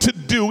going to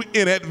do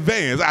in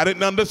advance. I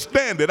didn't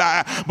understand it,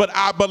 but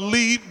I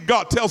believe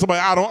God. Tell somebody,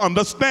 I don't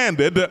understand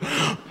it,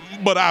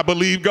 but I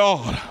believe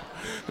God.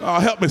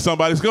 Help me,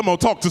 somebody. Come on,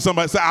 talk to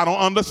somebody. Say, I don't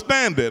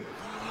understand it,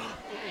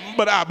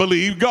 but I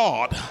believe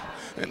God.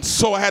 And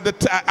so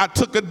I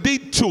took a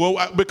detour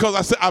because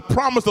I said, I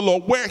promised the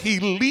Lord where he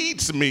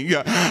leads me,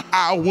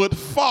 I would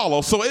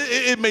follow. So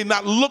it may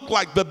not look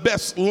like the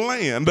best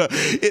land.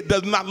 It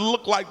does not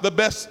look like the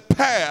best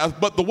path,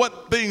 but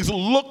what things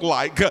look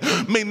like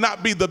may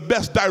not be the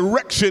best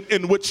direction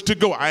in which to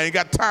go. I ain't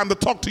got time to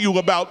talk to you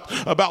about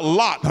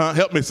Lot, huh?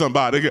 Help me,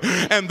 somebody.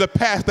 And the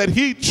path that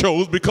he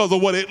chose because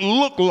of what it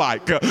looked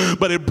like.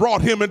 But it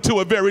brought him into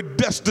a very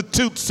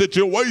destitute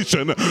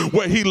situation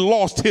where he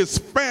lost his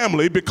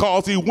family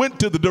because he went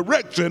to the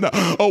direction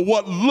of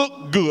what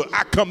looked good.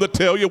 I come to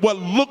tell you, what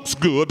looks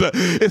good,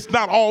 it's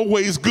not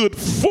always good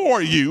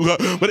for you.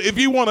 But if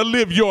you want to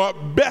live your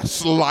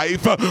best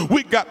life,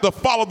 we got to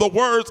follow the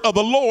words of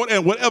the Lord,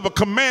 and whatever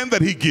command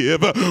that he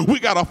give, we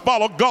got to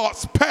follow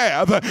God's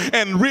path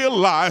and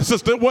realize,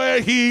 sister,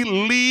 where he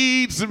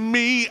leads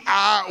me,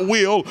 I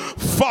will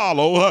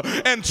follow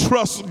and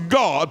trust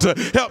God.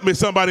 Help me,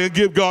 somebody, and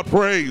give God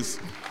praise.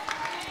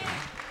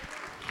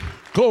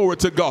 Glory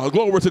to God.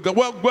 Glory to God.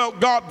 Well,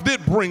 God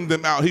did bring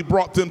them out. He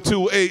brought them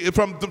to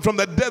from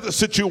that desert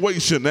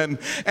situation, and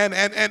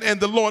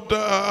the Lord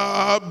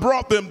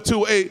brought them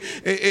to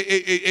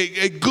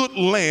a good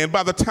land.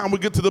 By the time we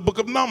get to the book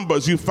of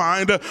Numbers, you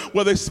find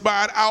where they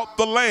spied out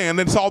the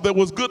land and saw that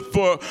was good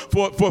for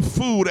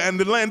food, and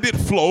the land did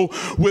flow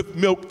with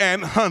milk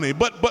and honey.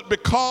 But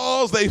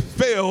because they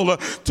failed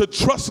to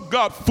trust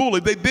God fully,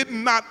 they did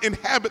not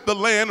inhabit the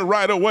land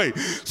right away.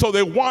 So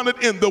they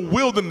wandered in the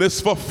wilderness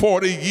for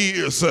 40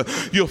 years.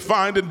 You'll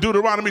find in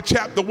Deuteronomy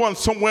chapter 1,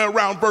 somewhere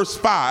around verse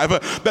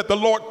 5, that the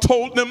Lord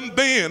told them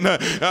then,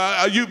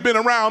 you've been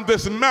around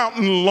this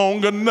mountain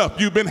long enough.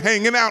 You've been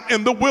hanging out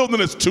in the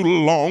wilderness too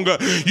long.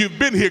 You've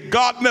been here.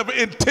 God never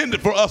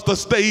intended for us to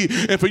stay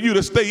and for you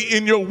to stay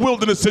in your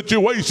wilderness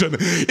situation.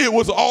 It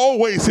was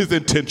always his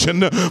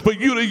intention for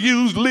you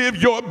to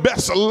live your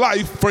best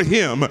life for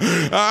him.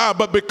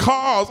 But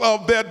because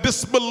of their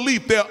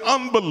disbelief, their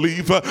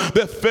unbelief,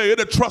 their failure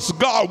to trust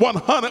God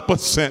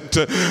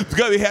 100%,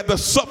 they had to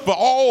suffer.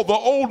 All the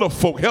older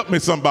folk, help me,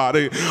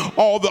 somebody.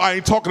 I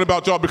ain't talking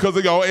about y'all because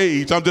of your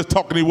age. I'm just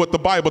talking to you what the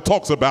Bible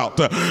talks about.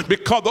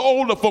 Because the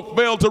older folk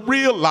failed to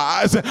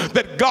realize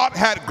that God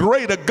had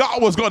greater.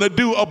 God was going to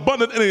do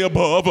abundantly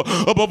above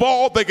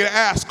all they could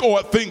ask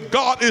or think.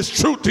 God is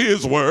true to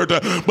his word,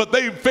 but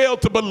they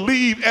failed to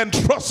believe and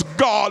trust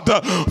God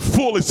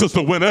fully,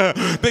 Sister Winner.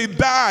 They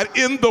died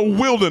in the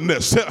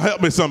wilderness.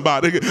 Help me,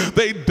 somebody.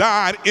 They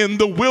died in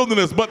the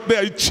wilderness, but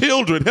their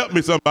children, help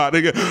me,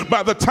 somebody.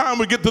 By the time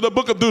we get to the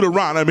book of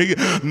Deuteronomy,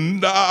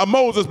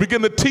 Moses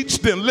began to teach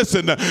them,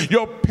 listen,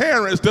 your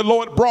parents, the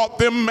Lord brought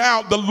them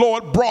out. The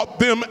Lord brought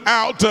them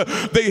out.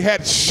 They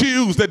had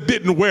shoes that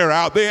didn't wear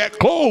out. They had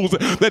clothes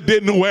that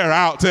didn't wear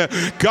out.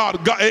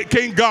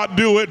 Can't God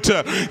do it?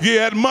 You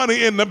had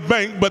money in the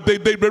bank, but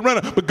they'd been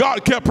running. But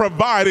God kept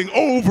providing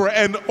over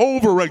and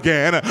over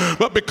again.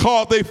 But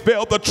because they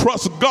failed to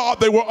trust God,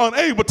 they were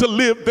unable to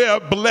live their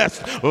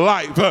blessed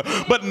life.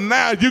 But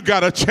now you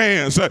got a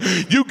chance.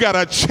 You got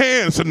a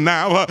chance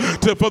now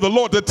for the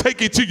Lord to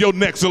take you to your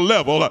next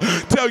level.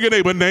 Tell your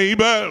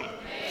neighbor,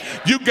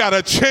 you got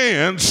a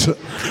chance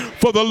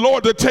for the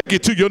Lord to take you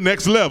to your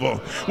next level.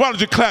 Why don't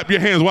you clap your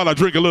hands while I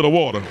drink a little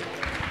water?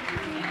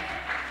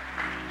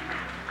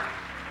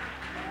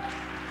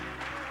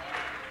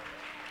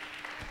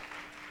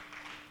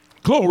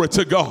 Glory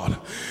to God.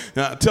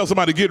 Tell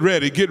somebody, get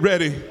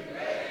ready.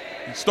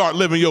 Start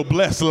living your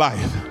blessed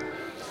life.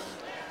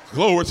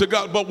 Glory to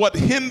God. But what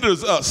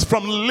hinders us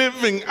from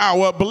living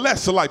our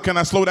blessed life, can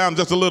I slow down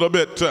just a little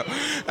bit?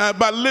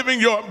 By living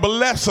your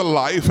blessed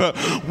life,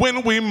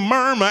 when we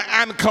murmur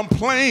and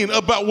complain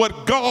about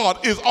what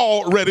God is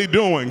already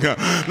doing.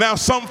 Now,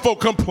 some folk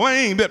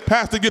complain that,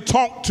 Pastor, you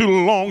talk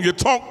too long, you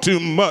talk too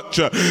much,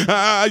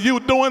 you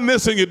doing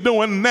this and you're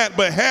doing that.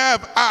 But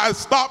have I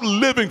stopped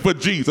living for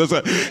Jesus?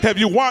 Have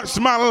you watched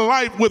my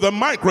life with a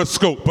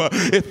microscope?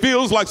 It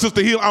feels like,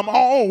 Sister Hill, I'm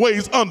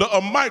always under a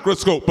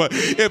microscope.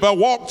 If I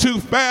walk too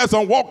fast,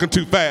 I'm walking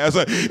too fast.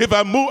 If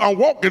I move, I'm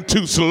walking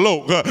too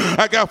slow.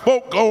 I got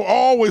folk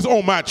always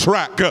on my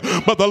track,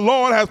 but the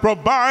Lord has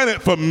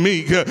provided for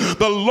me.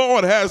 The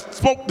Lord has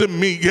spoke to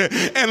me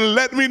and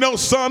let me know,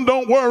 son,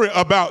 don't worry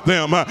about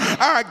them.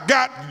 I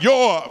got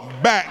your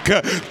back.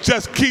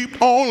 Just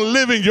keep on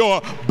living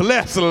your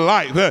blessed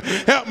life.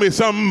 Help me,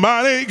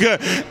 somebody,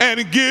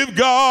 and give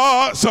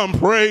God some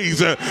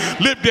praise.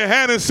 Lift your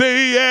hand and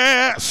say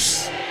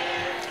yes.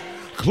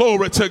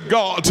 Glory to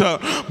God.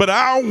 But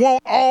I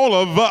want all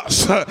of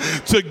us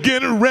to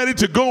get ready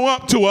to go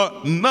up to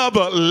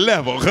another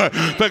level,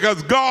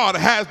 because God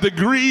has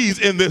degrees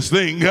in this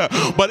thing,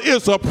 but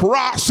it's a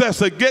process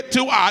to get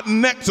to our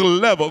next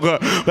level.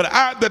 But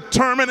I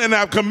determined and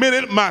I've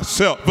committed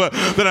myself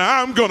that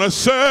I'm going to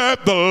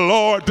serve the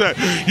Lord.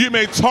 You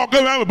may talk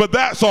about it, but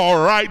that's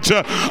all right.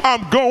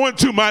 I'm going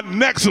to my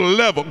next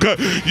level.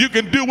 You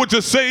can do what you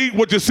say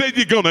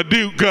you're going to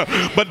do,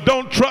 but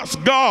don't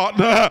trust God.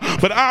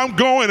 But I'm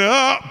going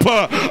up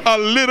a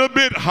little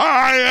bit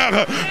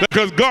higher,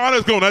 because God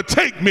is going to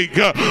take me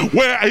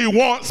where he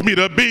wants me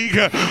to be.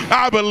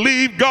 I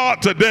believe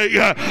God today.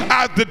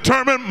 I've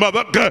determined,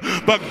 mother,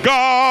 for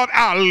God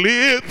I'll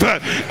live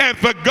and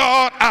for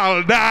God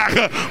I'll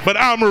die. But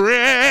I'm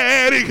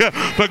ready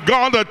for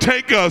God to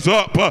take us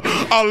up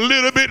a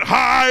little bit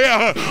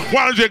higher.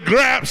 Why don't you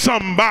grab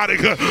somebody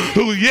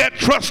who's yet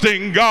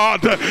trusting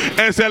God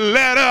and say,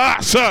 let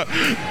us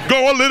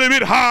go a little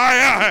bit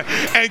higher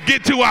and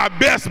get to our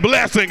best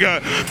blessing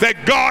that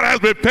God has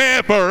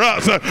prepared for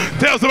us.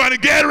 Tell somebody,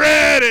 get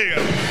ready.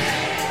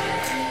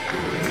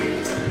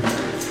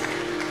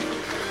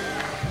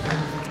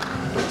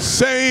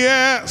 Say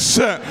yes.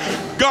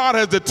 God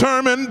has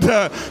determined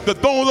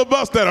that those of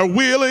us that are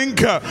willing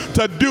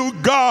to do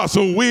God's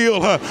will,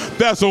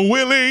 that's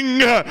willing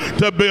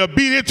to be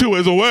obedient to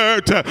his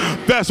word,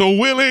 that's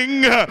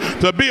willing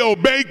to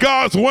obey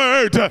God's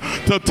word,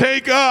 to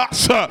take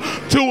us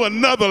to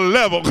another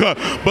level.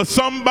 But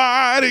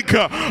somebody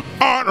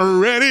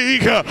aren't ready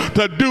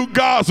to do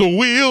God's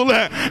will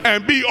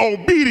and be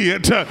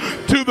obedient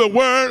to the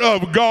word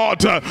of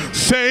God.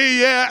 Say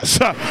yes.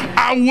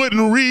 I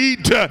wouldn't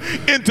read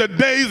in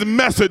today's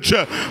message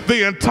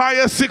the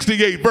entire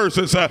 68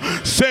 verses.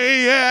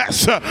 Say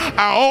yes.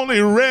 I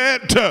only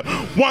read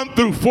 1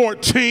 through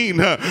 14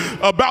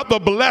 about the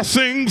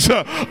blessings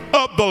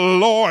of the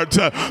Lord.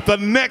 The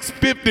next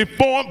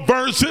 54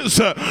 verses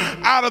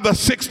out of the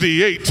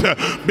 68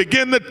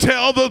 begin to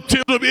tell the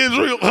children of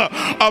Israel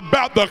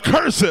about the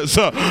curses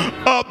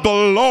of the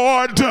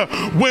Lord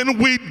when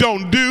we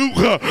don't do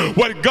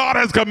what God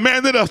has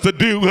commanded us to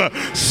do.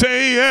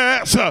 Say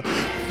yes.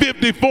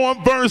 54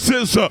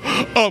 verses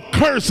of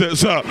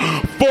curses,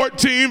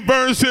 14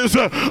 verses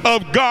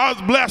of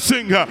God's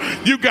blessing.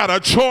 You got a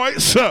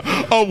choice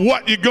of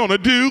what you're going to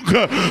do.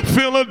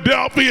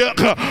 Philadelphia,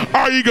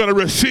 are you going to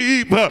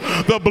receive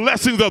the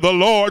blessings of the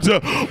Lord,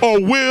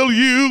 or will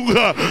you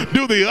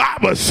do the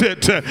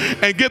opposite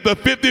and get the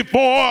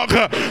 54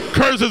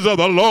 curses of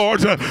the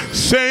Lord?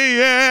 Say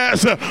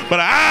yes, but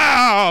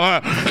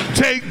I'll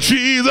take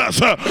Jesus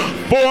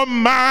for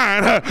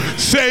mine.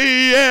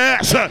 Say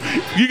yes.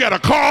 You got to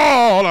call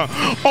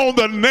on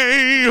the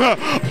name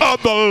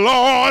of the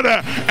Lord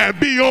and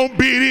be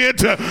obedient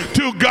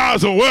to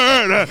God's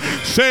word.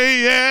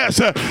 Say yes.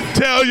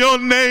 Tell your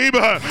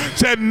neighbor,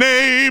 say,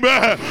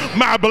 neighbor,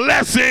 my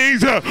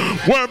blessings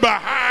were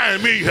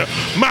behind me.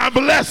 My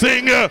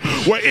blessings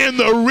were in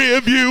the rear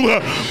view,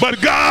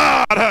 but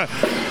God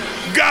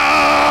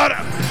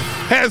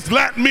has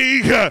let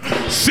me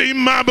see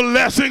my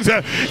blessings,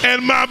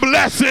 and my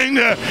blessing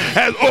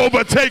has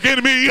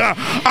overtaken me.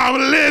 I'm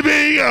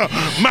living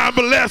my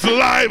blessed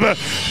life.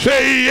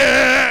 Say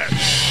yes.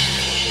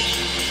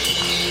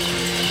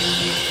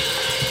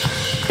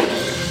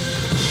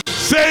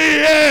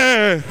 Say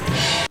yes.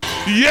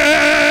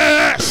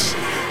 Yes.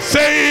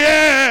 Say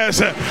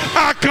yes.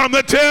 I come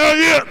to tell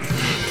you,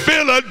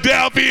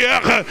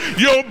 Philadelphia,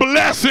 your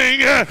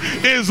blessing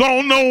is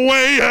on the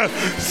way.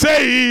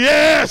 Say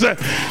yes.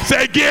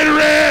 Say, get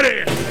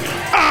ready.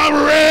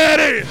 I'm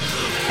ready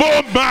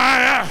for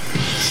my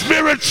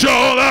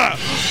spiritual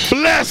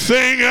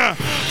blessing.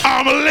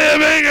 I'm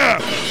living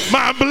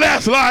my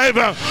blessed life.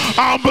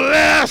 I'm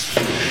blessed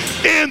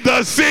in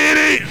the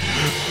city,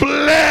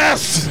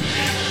 blessed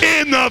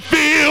in the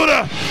field,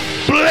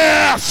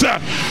 blessed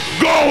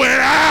going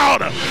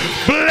out,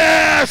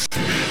 blessed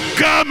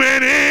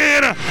coming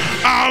in.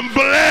 I'm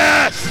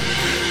blessed.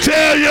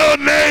 Tell your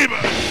neighbor,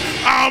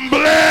 I'm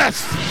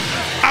blessed.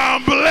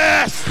 I'm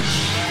blessed.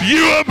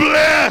 You are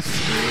blessed.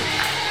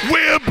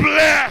 We're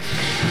blessed.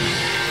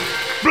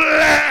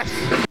 bless,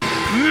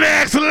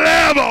 next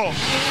level,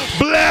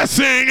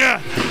 blessing,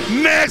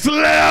 next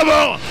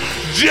level,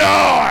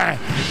 joy,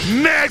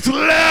 next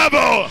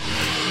level,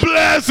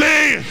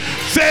 blessing.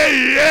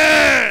 Say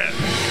yes.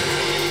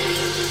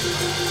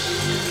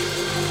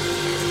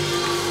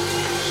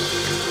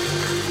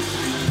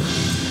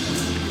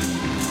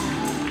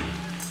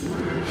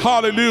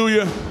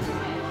 Hallelujah.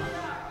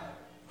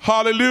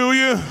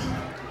 Hallelujah.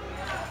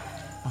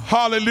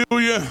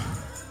 Hallelujah.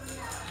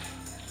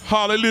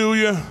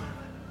 Hallelujah.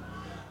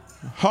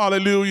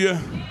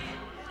 Hallelujah.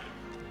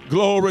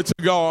 Glory to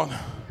God.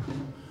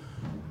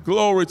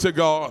 Glory to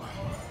God.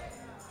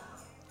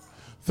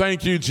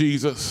 Thank you,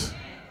 Jesus.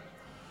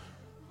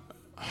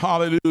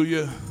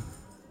 Hallelujah.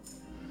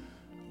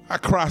 I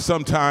cry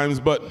sometimes,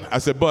 but I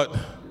said, but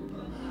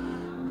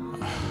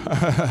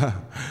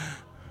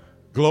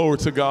glory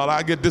to God.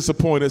 I get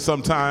disappointed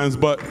sometimes,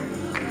 but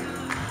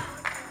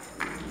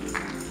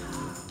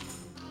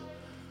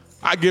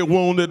I get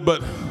wounded,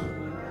 but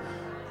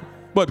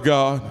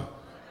God.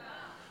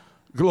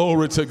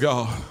 Glory to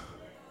God.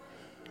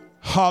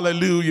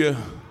 Hallelujah.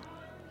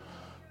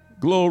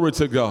 Glory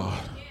to God.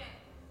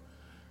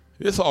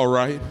 It's all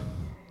right.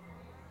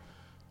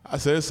 I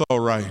said, it's all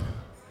right.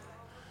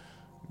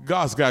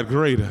 God's got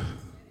greater.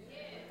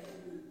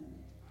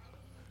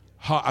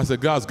 I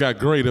said, God's got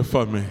greater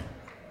for me.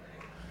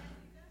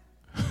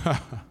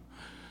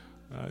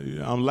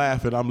 I'm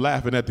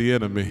laughing at the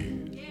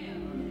enemy.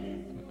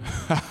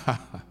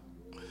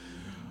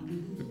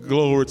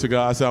 Glory to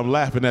God. I said, I'm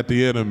laughing at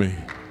the enemy.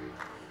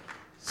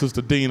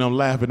 Sister Dean, I'm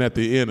laughing at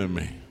the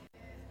enemy.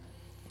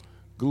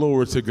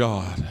 Glory to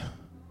God.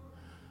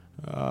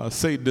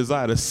 Satan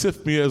desired to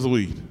sift me as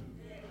wheat,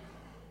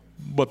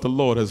 but the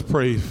Lord has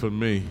prayed for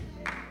me.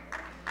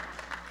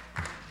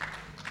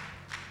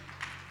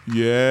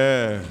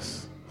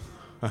 Yes.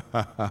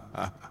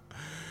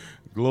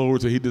 Glory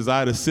to, he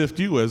desired to sift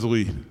you as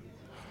wheat,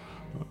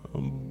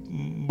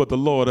 but the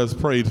Lord has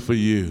prayed for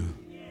you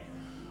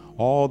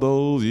all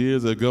those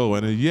years ago,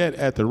 and yet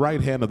at the right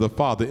hand of the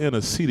Father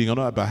interceding on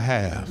our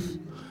behalf.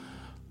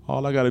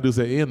 All I got to do is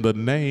say, in the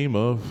name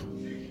of,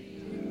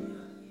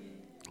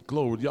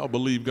 glory, y'all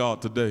believe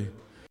God today?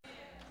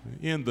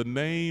 In the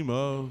name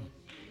of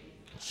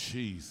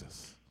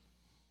Jesus.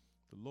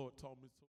 The Lord taught me.